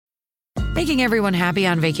Making everyone happy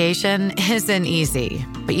on vacation isn't easy,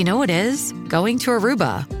 but you know what is? Going to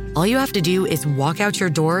Aruba. All you have to do is walk out your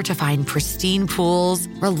door to find pristine pools,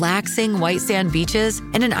 relaxing white sand beaches,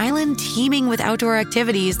 and an island teeming with outdoor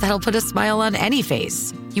activities that'll put a smile on any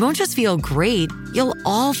face. You won't just feel great, you'll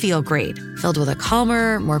all feel great, filled with a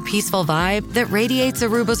calmer, more peaceful vibe that radiates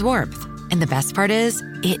Aruba's warmth. And the best part is,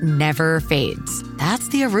 it never fades. That's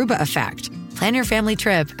the Aruba effect. Plan your family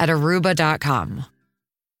trip at Aruba.com.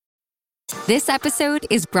 This episode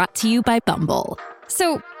is brought to you by Bumble.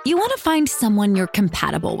 So, you want to find someone you're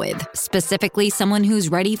compatible with, specifically someone who's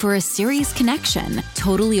ready for a serious connection,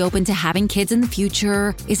 totally open to having kids in the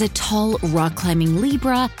future, is a tall, rock-climbing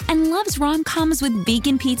Libra, and loves rom-coms with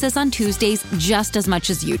vegan pizzas on Tuesdays just as much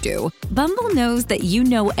as you do. Bumble knows that you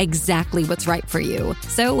know exactly what's right for you.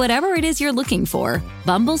 So whatever it is you're looking for,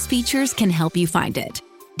 Bumble's features can help you find it.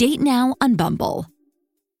 Date now on Bumble.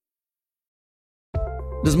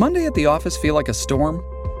 Does Monday at the office feel like a storm?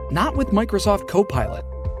 Not with Microsoft Copilot.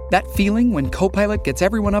 That feeling when Copilot gets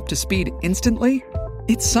everyone up to speed instantly?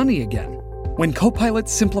 It's sunny again. When Copilot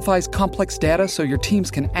simplifies complex data so your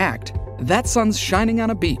teams can act, that sun's shining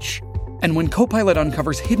on a beach. And when Copilot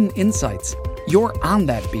uncovers hidden insights, you're on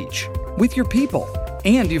that beach with your people,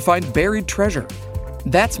 and you find buried treasure.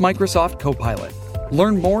 That's Microsoft Copilot.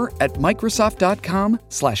 Learn more at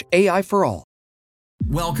Microsoft.com/AI for all.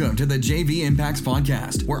 Welcome to the JV Impacts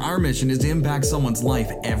Podcast, where our mission is to impact someone's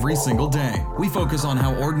life every single day. We focus on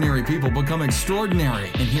how ordinary people become extraordinary.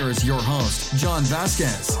 And here is your host, John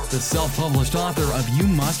Vasquez, the self-published author of You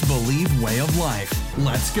Must Believe Way of Life.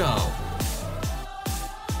 Let's go.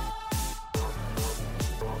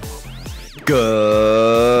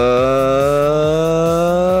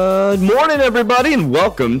 Good morning, everybody, and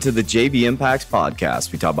welcome to the JV Impacts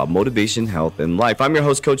Podcast. We talk about motivation, health, and life. I'm your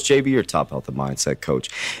host, Coach JV, your top health and mindset coach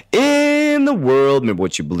in the world. Remember,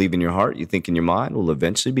 what you believe in your heart, you think in your mind, will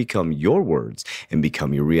eventually become your words and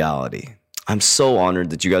become your reality. I'm so honored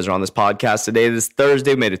that you guys are on this podcast today. This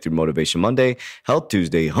Thursday, made it through Motivation Monday, Health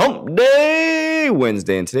Tuesday, Hump Day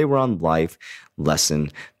Wednesday, and today we're on Life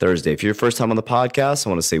Lesson Thursday. If you're your first time on the podcast, I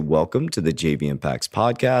want to say welcome to the JV Impacts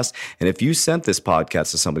Podcast. And if you sent this podcast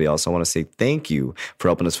to somebody else, I want to say thank you for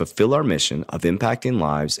helping us fulfill our mission of impacting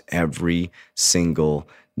lives every single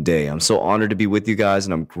day. I'm so honored to be with you guys,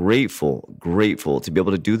 and I'm grateful to be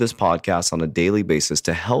able to do this podcast on a daily basis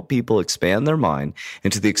to help people expand their mind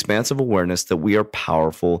into the expansive awareness that we are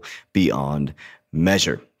powerful beyond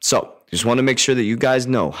measure. So just want to make sure that you guys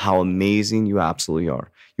know how amazing you absolutely are.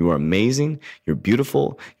 You are amazing, you're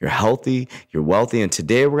beautiful, you're healthy, you're wealthy, and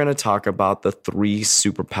today we're going to talk about the 3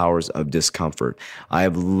 superpowers of discomfort. I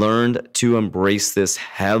have learned to embrace this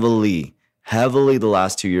heavily the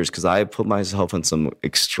last 2 years because I have put myself in some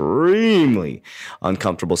extremely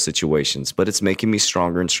uncomfortable situations, but it's making me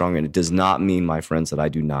stronger and stronger, and it does not mean, my friends, that I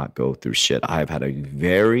do not go through shit. I have had a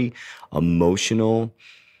very emotional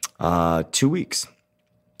 2 weeks.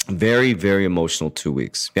 Very, very emotional 2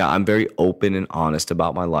 weeks. Yeah, I'm very open and honest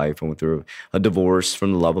about my life. I went through a divorce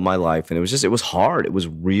from the love of my life, and it was hard. It was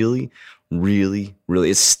really,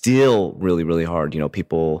 it's still really, really hard.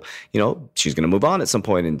 People, she's going to move on at some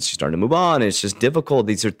point, and she's starting to move on, and it's just difficult.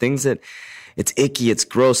 These are things that, it's icky, it's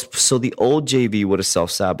gross. So the old JV would have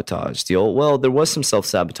self-sabotaged. There was some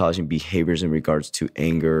self-sabotaging behaviors in regards to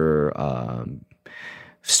anger,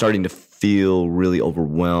 starting to feel really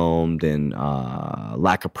overwhelmed, and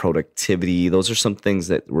lack of productivity. Those are some things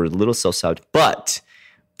that were a little self-sabotaged.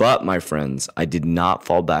 But my friends, I did not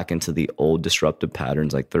fall back into the old disruptive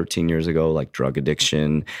patterns like 13 years ago, like drug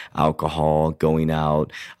addiction, alcohol, going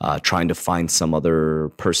out, trying to find some other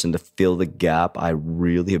person to fill the gap. I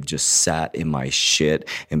really have just sat in my shit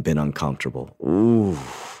and been uncomfortable. Ooh.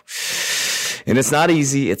 And it's not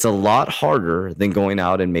easy. It's a lot harder than going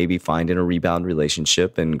out and maybe finding a rebound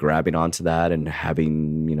relationship and grabbing onto that and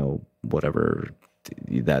having, whatever,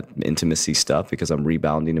 that intimacy stuff, because I'm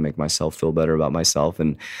rebounding to make myself feel better about myself.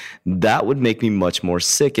 And that would make me much more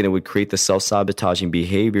sick, and it would create the self-sabotaging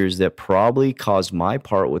behaviors that probably caused my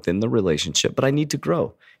part within the relationship. But I need to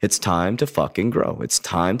grow. It's time to fucking grow. It's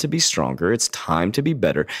time to be stronger. It's time to be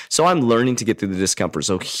better. So I'm learning to get through the discomfort.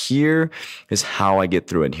 So here is how I get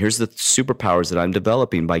through it. And here's the superpowers that I'm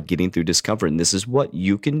developing by getting through discomfort. And this is what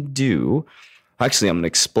you can do. Actually, I'm going to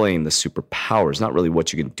explain the superpowers, not really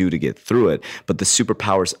what you can do to get through it, but the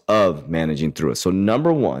superpowers of managing through it. So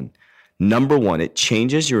number one, it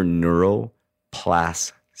changes your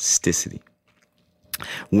neuroplasticity.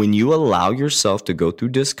 When you allow yourself to go through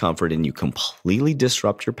discomfort and you completely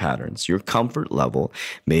disrupt your patterns, your comfort level,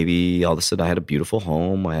 maybe all of a sudden I had a beautiful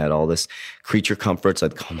home, I had all this creature comforts,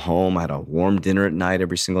 I'd come home, I had a warm dinner at night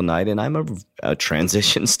every single night, and I'm a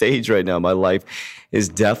transition stage right now. My life is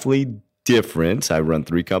definitely different. I run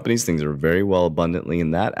 3 companies. Things are very well abundantly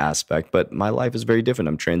in that aspect, but my life is very different.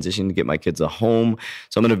 I'm transitioning to get my kids a home.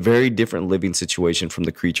 So I'm in a very different living situation from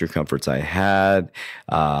the creature comforts I had.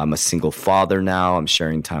 I'm a single father now. I'm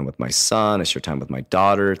sharing time with my son. I share time with my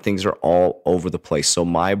daughter. Things are all over the place. So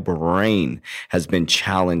my brain has been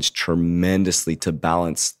challenged tremendously to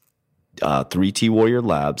balance 3T Warrior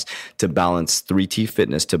Labs, to balance 3T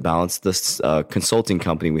Fitness, to balance this consulting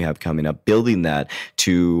company we have coming up, building that,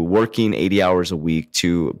 to working 80 hours a week,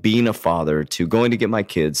 to being a father, to going to get my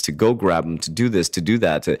kids, to go grab them, to do this, to do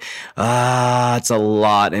that. It's a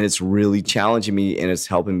lot, and it's really challenging me, and it's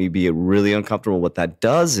helping me be really uncomfortable. What that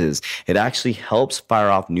does is it actually helps fire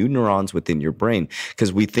off new neurons within your brain,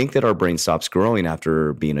 because we think that our brain stops growing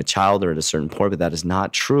after being a child or at a certain point, but that is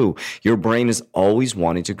not true. Your brain is always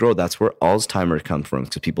wanting to grow. That's where Alzheimer's comes from,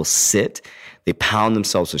 because people sit, they pound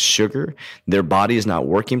themselves with sugar, their body is not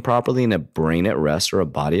working properly, and a brain at rest or a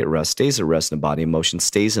body at rest stays at rest, and a body in motion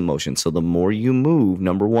stays in motion. So the more you move,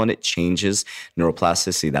 number one, it changes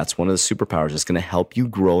neuroplasticity. That's one of the superpowers. It's going to help you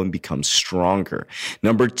grow and become stronger.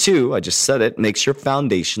 Number 2, I just said it, makes your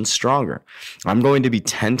foundation stronger. I'm going to be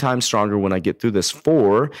 10 times stronger when I get through this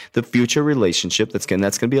for the future relationship. That's going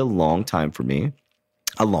to be a long time for me.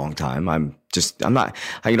 A long time. I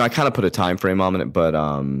kind of put a time frame on it, but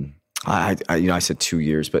I said 2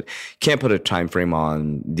 years, but can't put a time frame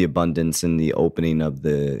on the abundance and the opening of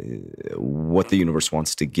what the universe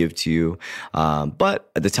wants to give to you.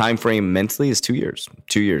 But the time frame mentally is 2 years.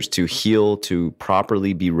 2 years to heal, to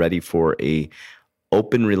properly be ready for a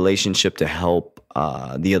open relationship to help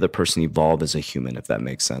the other person evolve as a human, if that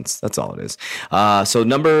makes sense. That's all it is. So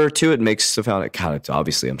number 2, it makes the foundation. God,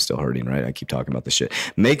 obviously I'm still hurting, right? I keep talking about this shit.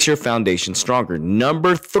 Makes your foundation stronger.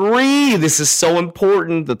 Number 3, this is so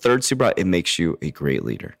important. The third superpower, it makes you a great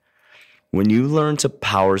leader. When you learn to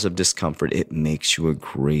powers of discomfort, it makes you a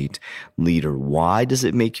great leader. Why does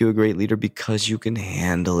it make you a great leader? Because you can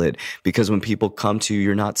handle it. Because when people come to you,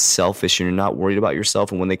 you're not selfish and you're not worried about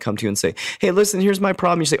yourself. And when they come to you and say, hey, listen, here's my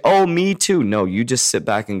problem, you say, oh, me too. No, you just sit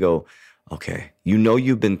back and go, okay, you know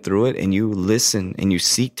you've been through it, and you listen and you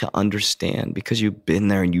seek to understand because you've been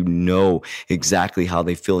there and you know exactly how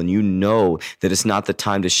they feel, and you know that it's not the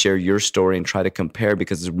time to share your story and try to compare,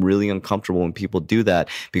 because it's really uncomfortable when people do that,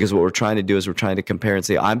 because what we're trying to do is we're trying to compare and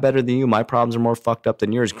say, I'm better than you, my problems are more fucked up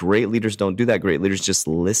than yours. Great leaders don't do that. Great leaders just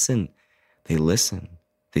listen. They listen.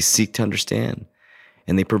 They seek to understand,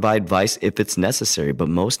 and they provide advice if it's necessary, but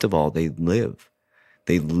most of all, they live.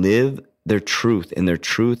 They live their truth, and their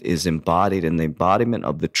truth is embodied, and the embodiment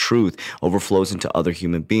of the truth overflows into other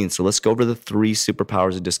human beings. So let's go over the 3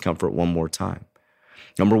 superpowers of discomfort one more time.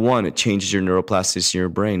 Number 1, it changes your neuroplasticity in your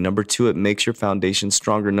brain. Number 2, it makes your foundation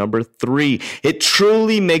stronger. Number 3, it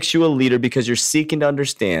truly makes you a leader because you're seeking to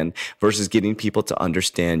understand versus getting people to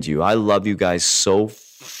understand you. I love you guys so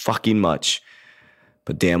fucking much,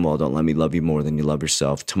 but damn well don't let me love you more than you love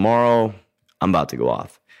yourself. Tomorrow, I'm about to go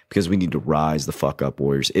off, because we need to rise the fuck up,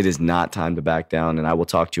 warriors. It is not time to back down, and I will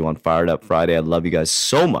talk to you on Fired Up Friday. I love you guys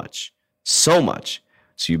so much, so much.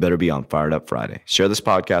 So you better be on Fired Up Friday. Share this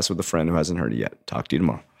podcast with a friend who hasn't heard it yet. Talk to you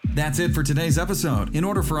tomorrow. That's it for today's episode. In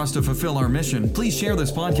order for us to fulfill our mission, please share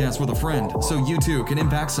this podcast with a friend so you too can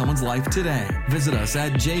impact someone's life today. Visit us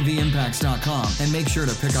at jvimpacts.com and make sure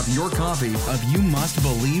to pick up your copy of You Must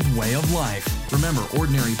Believe Way of Life. Remember,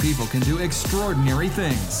 ordinary people can do extraordinary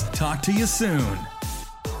things. Talk to you soon.